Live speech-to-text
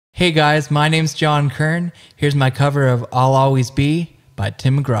Hey guys, my name's John Kern. Here's my cover of I'll Always Be by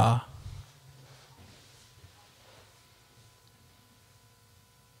Tim McGraw.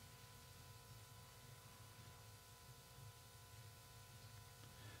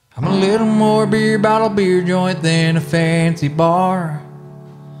 I'm a little more beer bottle beer joint than a fancy bar.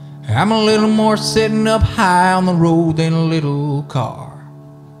 I'm a little more sitting up high on the road than a little car.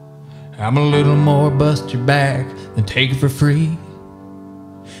 I'm a little more bust your back than take it for free.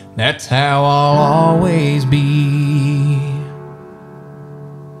 That's how I'll always be.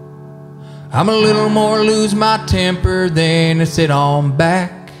 I'm a little more lose my temper than to sit on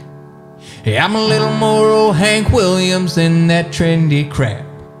back. Yeah, I'm a little more old Hank Williams than that trendy crap.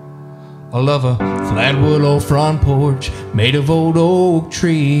 I love a flatwood old front porch made of old oak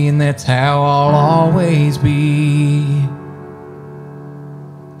tree, and that's how I'll always be.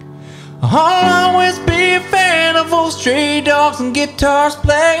 I'll always be a fan of old stray dogs and guitars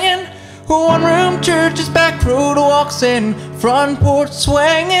playing, one-room churches, back road walks in, front porch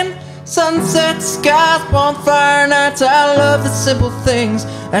swinging, sunset skies, bonfire nights. I love the simple things.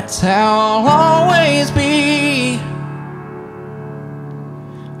 That's how I'll always be.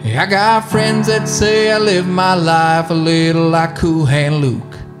 I got friends that say I live my life a little like Cool Hand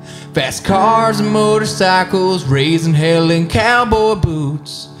Luke. Fast cars and motorcycles, raising hell in cowboy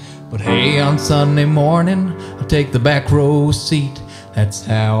boots. But hey, on Sunday morning, I'll take the back row seat. That's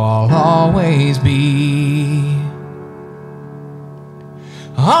how I'll always be.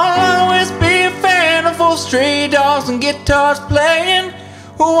 I'll always be a fan of old stray dogs and guitars playing,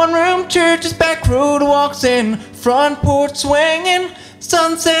 one-room churches, back road walks in, front porch swinging,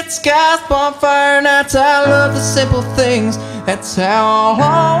 sunset skies, bonfire nights. I love the simple things. That's how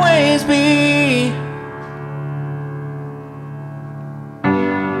I'll always be.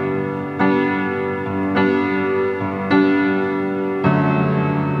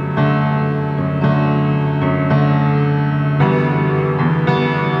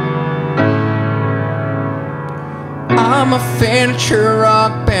 I'm a fan of church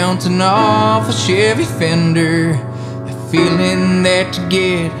rock bouncing off a Chevy fender. That feeling that you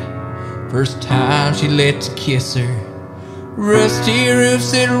get first time she lets you kiss her. Rusty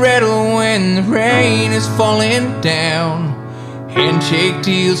roofs that rattle when the rain is falling down. Handshake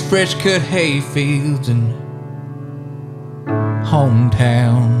deals, fresh cut hay fields and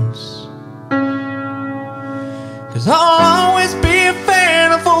hometowns. 'Cause I'll always be a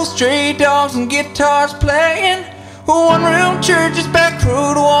fan of old stray dogs and guitars playing, one-room churches, back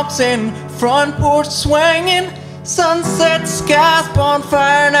road walks in, front porch swinging, sunset skies,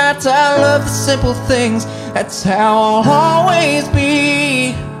 bonfire nights. I love the simple things. That's how I'll always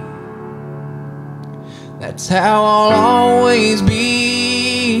be. That's how I'll always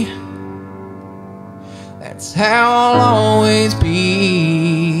be. That's how I'll always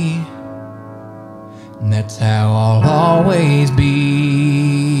be. And that's how I'll always be.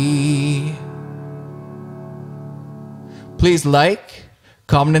 Please like,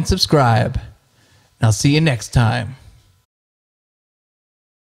 comment, and subscribe. And I'll see you next time.